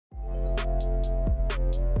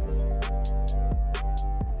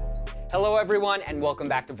Hello everyone, and welcome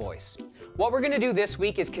back to Voice. What we're going to do this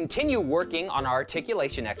week is continue working on our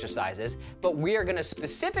articulation exercises, but we are going to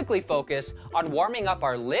specifically focus on warming up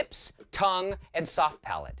our lips, tongue, and soft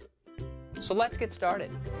palate. So let's get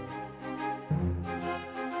started.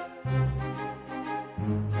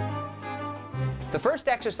 The first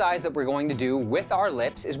exercise that we're going to do with our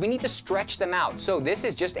lips is we need to stretch them out. So this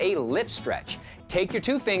is just a lip stretch. Take your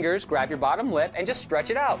two fingers, grab your bottom lip, and just stretch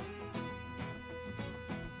it out.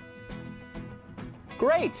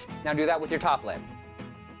 Great! Now do that with your top lip.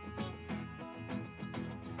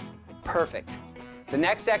 Perfect. The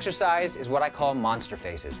next exercise is what I call monster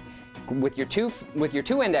faces. With your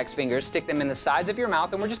two index fingers, stick them in the sides of your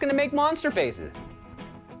mouth, and we're just going to make monster faces.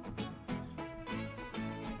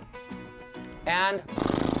 And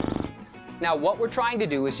now what we're trying to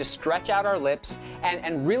do is just stretch out our lips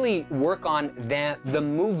and really work on the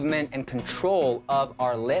movement and control of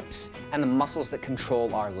our lips and the muscles that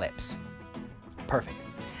control our lips. Perfect.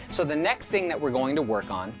 So the next thing that we're going to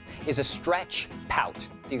work on is a stretch pout.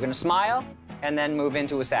 You're going to smile and then move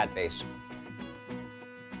into a sad face.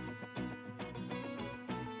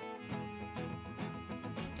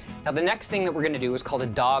 Now the next thing that we're going to do is called a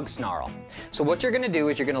dog snarl. So what you're going to do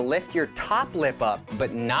is you're going to lift your top lip up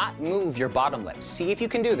but not move your bottom lip. See if you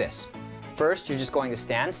can do this. First, you're just going to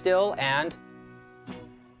stand still and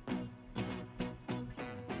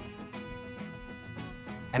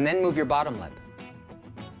then move your bottom lip.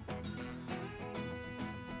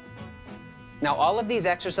 Now all of these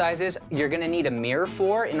exercises you're going to need a mirror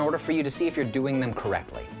for in order for you to see if you're doing them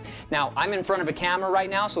correctly. Now I'm in front of a camera right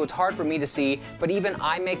now, so it's hard for me to see, but even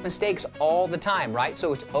I make mistakes all the time, right?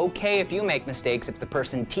 So it's okay if you make mistakes if the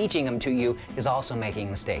person teaching them to you is also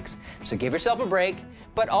making mistakes. So give yourself a break,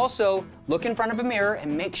 but also look in front of a mirror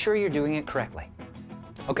and make sure you're doing it correctly.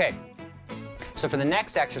 Okay. So for the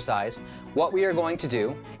next exercise, what we are going to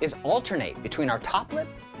do is alternate between our top lip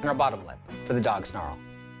and our bottom lip for the dog snarl.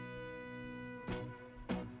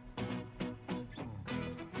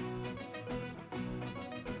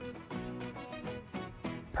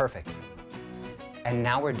 Perfect. And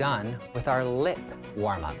now we're done with our lip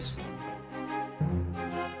warm-ups.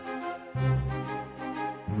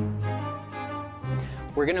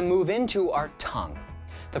 We're going to move into our tongue.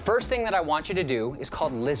 The first thing that I want you to do is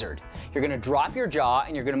called lizard. You're going to drop your jaw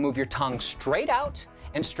and you're going to move your tongue straight out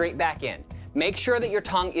and straight back in. Make sure that your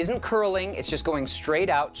tongue isn't curling, it's just going straight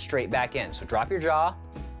out, straight back in. So drop your jaw.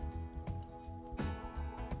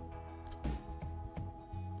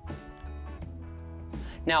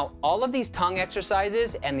 Now, all of these tongue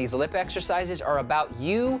exercises and these lip exercises are about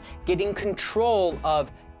you getting control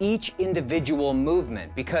of each individual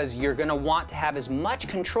movement because you're going to want to have as much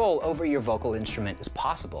control over your vocal instrument as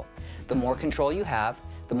possible. The more control you have,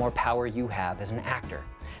 the more power you have as an actor.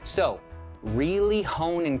 So, really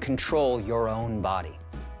hone and control your own body.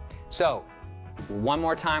 So, one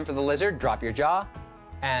more time for the lizard, drop your jaw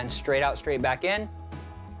and straight out, straight back in.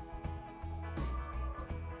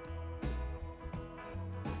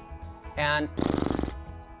 And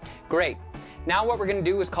great. Now what we're going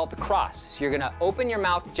to do is called the cross. So you're going to open your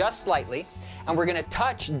mouth just slightly, and we're going to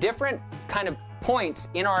touch different kind of points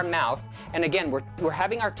in our mouth. And again, we're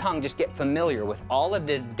having our tongue just get familiar with all of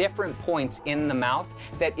the different points in the mouth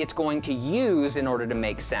that it's going to use in order to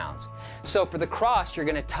make sounds. So for the cross, you're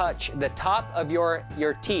going to touch the top of your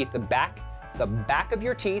teeth, the back of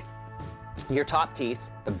your teeth, your top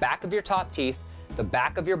teeth, the back of your top teeth, the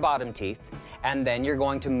back of your bottom teeth, and then you're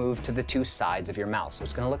going to move to the two sides of your mouth. So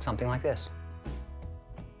it's going to look something like this.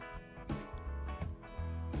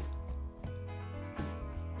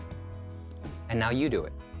 And now you do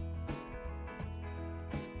it.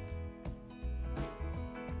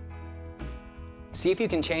 See if you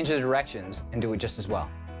can change the directions and do it just as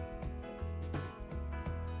well.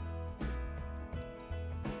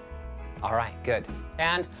 All right, good.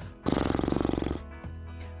 And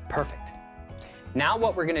perfect. Now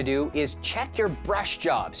what we're gonna do is check your brush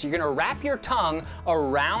job. So you're gonna wrap your tongue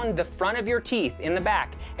around the front of your teeth in the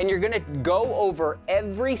back, and you're gonna go over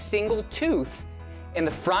every single tooth in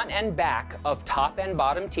the front and back of top and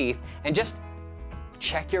bottom teeth and just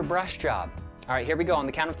check your brush job. All right, here we go on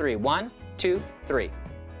the count of 3. 1, 2, 3.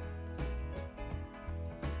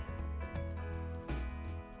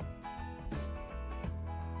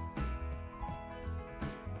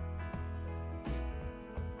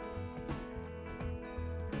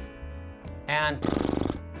 And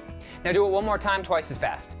now do it one more time, twice as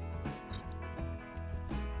fast.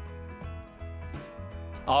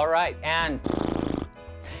 All right, and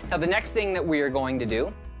now the next thing that we are going to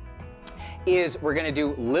do is we're gonna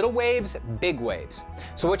do little waves, big waves.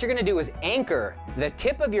 So what you're gonna do is anchor the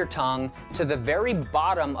tip of your tongue to the very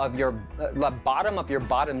bottom of your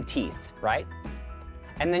bottom teeth, right?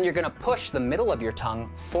 And then you're gonna push the middle of your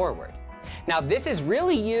tongue forward. Now this is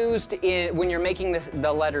really used when you're making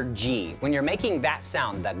the letter G. When you're making that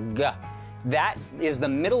sound, the G, that is the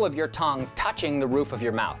middle of your tongue touching the roof of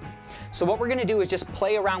your mouth. So what we're gonna do is just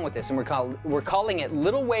play around with this, and we're calling it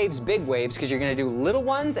little waves, big waves, because you're gonna do little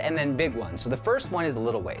ones and then big ones. So the first one is the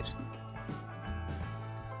little waves.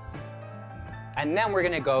 And then we're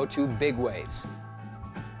gonna go to big waves.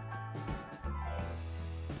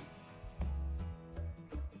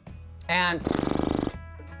 And,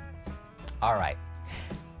 all right.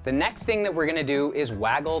 The next thing that we're gonna do is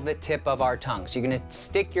waggle the tip of our tongue. So you're gonna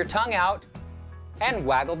stick your tongue out and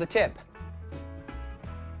waggle the tip.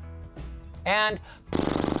 And,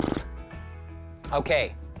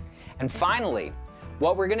 okay. And finally,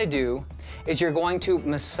 what we're gonna do is you're going to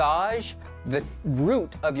massage the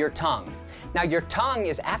root of your tongue. Now your tongue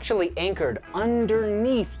is actually anchored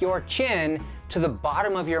underneath your chin to the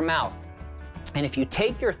bottom of your mouth. And if you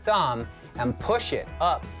take your thumb and push it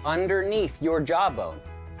up underneath your jawbone,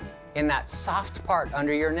 in that soft part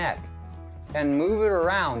under your neck, and move it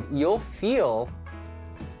around, you'll feel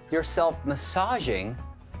yourself massaging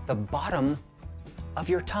the bottom of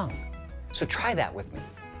your tongue. So try that with me.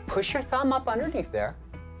 Push your thumb up underneath there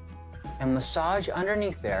and massage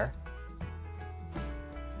underneath there.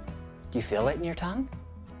 Do you feel it in your tongue?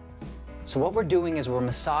 So what we're doing is we're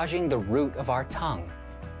massaging the root of our tongue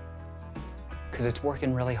because it's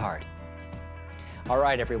working really hard. All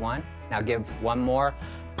right, everyone. Now give one more.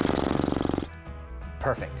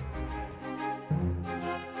 Perfect.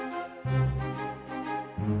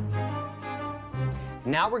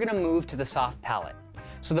 Now we're gonna move to the soft palate.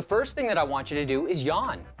 So the first thing that I want you to do is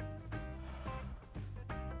yawn.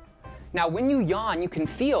 Now when you yawn, you can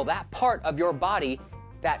feel that part of your body,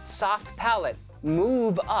 that soft palate,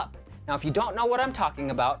 move up. Now if you don't know what I'm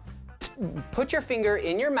talking about, put your finger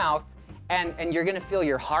in your mouth and you're gonna feel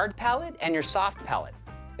your hard palate and your soft palate.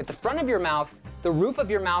 At the front of your mouth, the roof of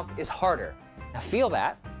your mouth is harder. Now feel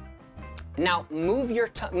that. Now move your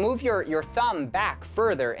thumb back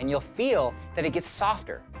further and you'll feel that it gets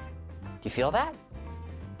softer. Do you feel that?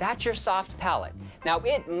 That's your soft palate. Now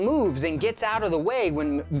it moves and gets out of the way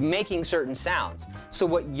when making certain sounds. So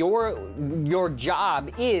what your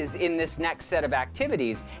job is in this next set of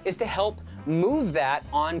activities is to help move that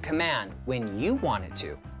on command when you want it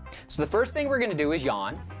to. So the first thing we're gonna do is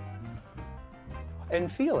yawn and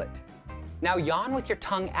feel it. Now yawn with your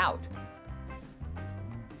tongue out.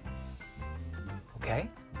 Okay?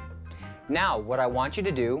 Now, what I want you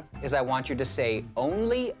to do is I want you to say,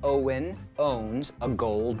 only Owen owns a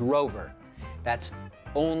gold rover. That's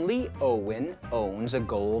only Owen owns a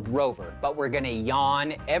gold rover. But we're gonna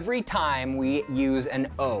yawn every time we use an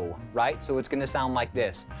O, right? So it's gonna sound like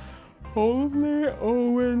this. Only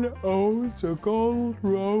Owen owns a gold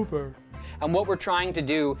rover. And what we're trying to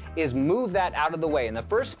do is move that out of the way. And the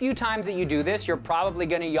first few times that you do this, you're probably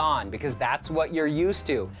gonna yawn because that's what you're used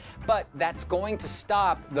to. But that's going to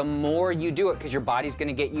stop the more you do it because your body's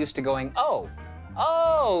gonna get used to going, oh,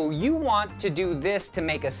 you want to do this to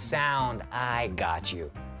make a sound. I got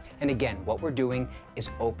you. And again, what we're doing is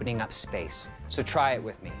opening up space. So try it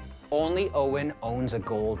with me. Only Owen owns a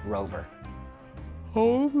gold rover.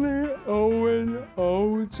 Only Owen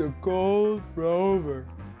owns a gold rover.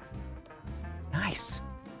 Nice.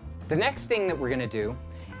 The next thing that we're gonna do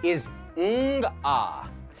is ng-ah.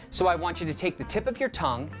 So I want you to take the tip of your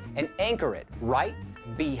tongue and anchor it right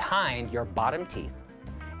behind your bottom teeth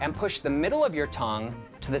and push the middle of your tongue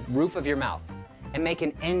to the roof of your mouth and make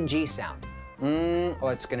an ng sound.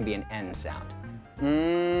 It's gonna be an n sound.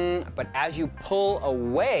 But as you pull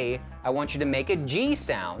away, I want you to make a g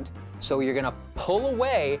sound. So you're gonna pull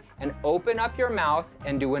away and open up your mouth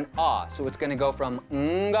and do an ah. So it's gonna go from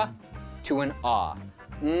ng to an ah.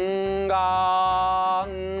 Nga,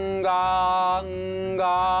 nga,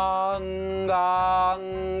 nga, nga,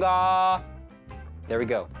 nga. There we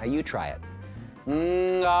go. Now you try it.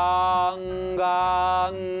 Nga,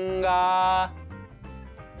 nga, nga.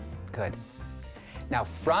 Good. Now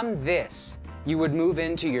from this, you would move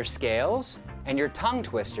into your scales and your tongue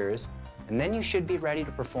twisters, and then you should be ready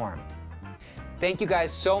to perform. Thank you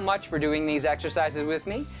guys so much for doing these exercises with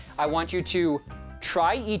me. I want you to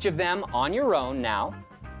try each of them on your own now.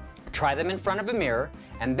 Try them in front of a mirror,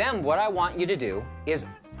 and then what I want you to do is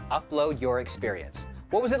upload your experience.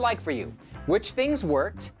 What was it like for you? Which things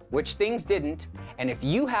worked, which things didn't, and if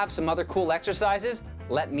you have some other cool exercises,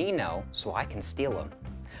 let me know so I can steal them.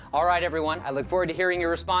 All right, everyone, I look forward to hearing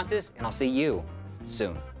your responses, and I'll see you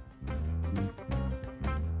soon.